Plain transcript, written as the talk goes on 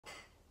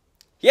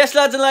Yes,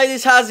 lads and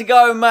ladies, how's it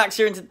going? Max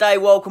here, and today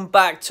welcome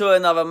back to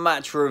another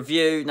match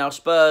review. Now,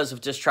 Spurs have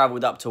just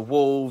travelled up to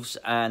Wolves,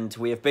 and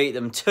we have beat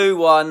them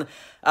 2-1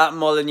 at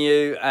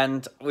Molineux,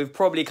 and we've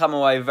probably come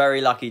away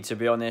very lucky, to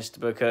be honest,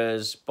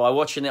 because by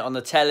watching it on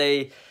the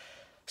telly,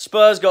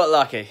 Spurs got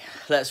lucky.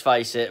 Let's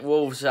face it,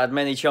 Wolves had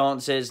many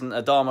chances, and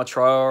Adama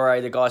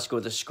Traore, the guy,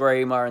 scored a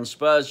screamer, and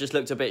Spurs just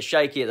looked a bit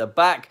shaky at the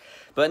back.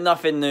 But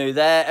nothing new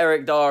there.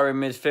 Eric Dyer in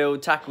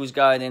midfield. Tackles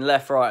going in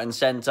left, right and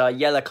centre.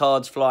 Yellow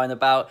cards flying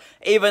about.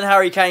 Even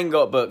Harry Kane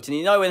got booked. And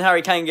you know when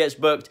Harry Kane gets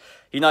booked,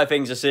 you know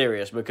things are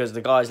serious. Because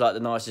the guy's like the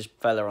nicest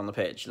fella on the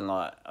pitch. And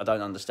like, I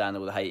don't understand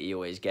all the hate he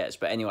always gets.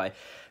 But anyway,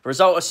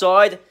 result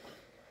aside,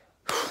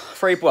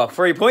 3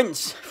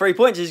 points. 3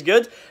 points is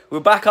good. We're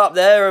back up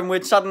there and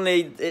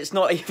it's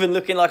not even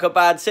looking like a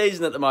bad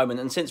season at the moment.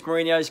 And since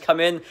Mourinho's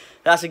come in,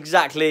 that's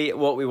exactly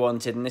what we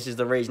wanted. And this is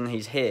the reason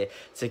he's here,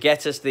 to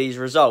get us these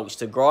results,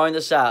 to grind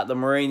us out the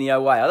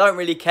Mourinho way. I don't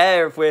really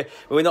care if we're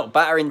not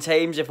battering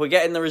teams. If we're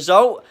getting the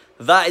result,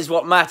 that is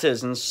what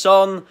matters. And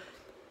Son...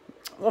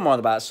 What am I on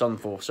about Son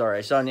for?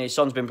 Sorry.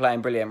 Son's been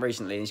playing brilliant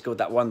recently. And he scored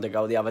that wonder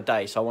goal the other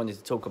day. So I wanted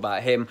to talk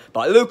about him.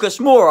 But Lucas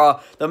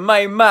Moura, the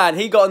main man,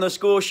 he got on the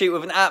score sheet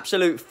with an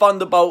absolute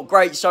thunderbolt.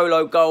 Great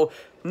solo goal.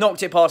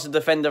 Knocked it past the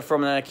defender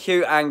from an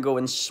acute angle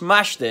and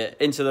smashed it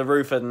into the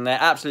roof of the net.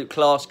 Absolute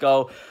class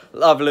goal.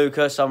 Love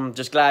Lucas. I'm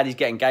just glad he's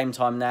getting game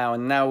time now.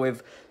 And now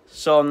with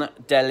Son,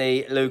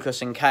 Dele,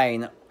 Lucas and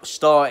Kane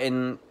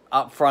starting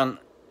up front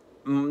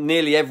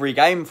nearly every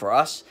game for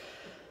us,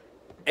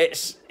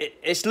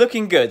 it's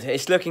looking good.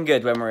 It's looking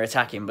good when we're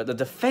attacking. But the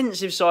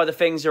defensive side of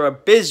things are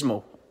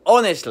abysmal,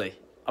 honestly.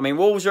 I mean,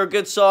 Wolves are a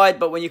good side,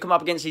 but when you come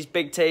up against these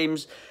big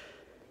teams,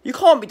 you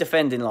can't be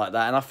defending like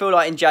that. And I feel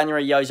like in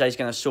January, Jose's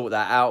going to sort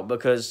that out,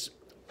 because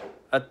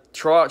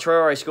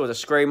Traore scored a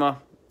screamer.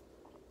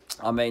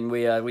 I mean,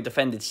 we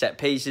defended set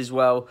pieces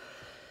well.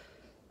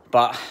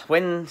 But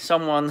when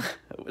someone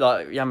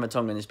like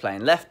Vertonghen is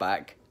playing left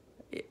back,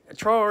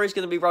 Traore is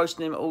going to be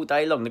roasting him all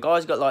day long. The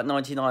guy's got like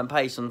 99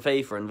 pace on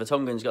FIFA and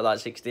Vertonghen's got like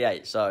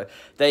 68. So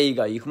there you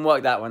go. You can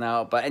work that one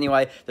out. But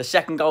anyway, the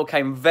second goal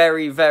came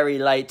very, very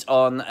late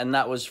on, and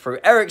that was through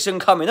Eriksen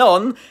coming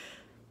on.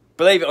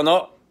 Believe it or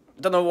not,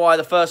 I don't know why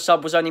the first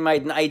sub was only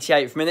made in the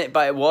 88th minute,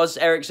 but it was.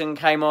 Eriksen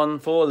came on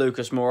for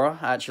Lucas Moura,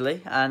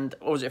 actually. And,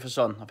 or was it for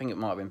Son? I think it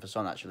might have been for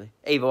Son, actually.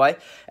 Either way,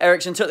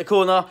 Eriksen took the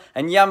corner,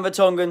 and Jan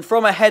Vertonghen,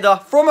 from a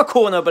header, from a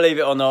corner, believe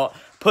it or not,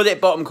 put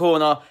it bottom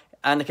corner,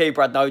 and the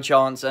keeper had no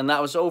chance. And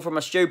that was all from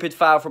a stupid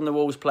foul from the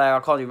Wolves player.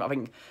 I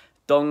think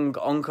Dong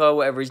Onko,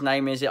 whatever his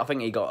name is, I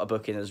think he got a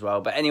booking as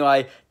well. But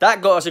anyway, that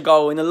got us a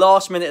goal in the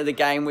last minute of the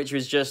game, which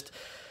was just...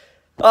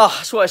 Oh,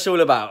 that's what it's all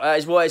about. That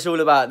is what it's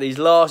all about. These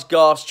last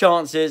gasp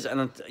chances.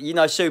 And, you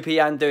know,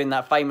 Superyan doing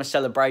that famous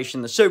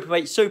celebration. The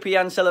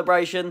Superyan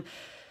celebration.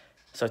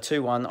 So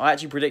 2-1. I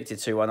actually predicted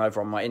 2-1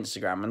 over on my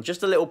Instagram. And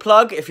just a little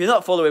plug. If you're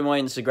not following my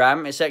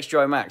Instagram, it's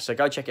XJoeMax. So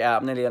go check it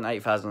out. I'm nearly on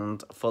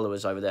 8,000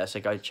 followers over there. So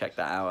go check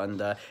that out.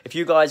 And if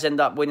you guys end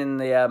up winning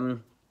the...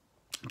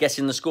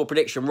 guessing the score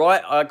prediction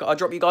right, I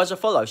drop you guys a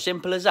follow.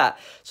 Simple as that.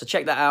 So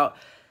check that out.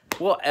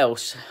 What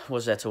else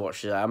was there to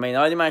watch today? I mean,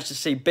 I only managed to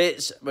see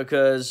bits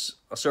because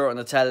I saw it on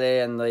the telly,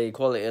 and the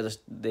quality of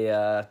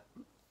the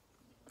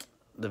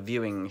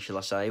viewing, shall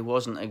I say,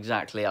 wasn't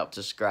exactly up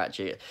to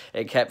scratch. It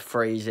kept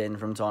freezing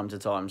from time to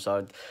time,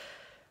 so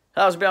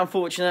that was a bit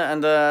unfortunate.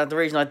 And the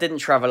reason I didn't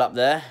travel up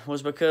there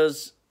was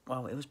because,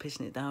 well, it was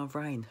pissing it down with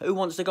rain. Who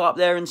wants to go up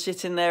there and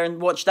sit in there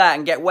and watch that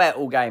and get wet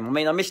all game? I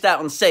mean, I missed out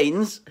on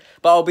scenes,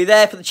 but I'll be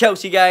there for the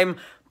Chelsea game.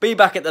 Be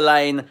back at the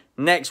Lane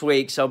next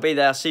week, so I'll be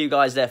there. I'll see you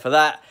guys there for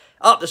that.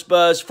 Up the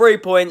Spurs, 3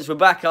 points. We're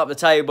back up the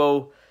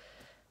table.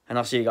 And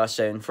I'll see you guys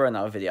soon for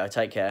another video.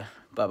 Take care.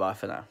 Bye-bye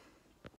for now.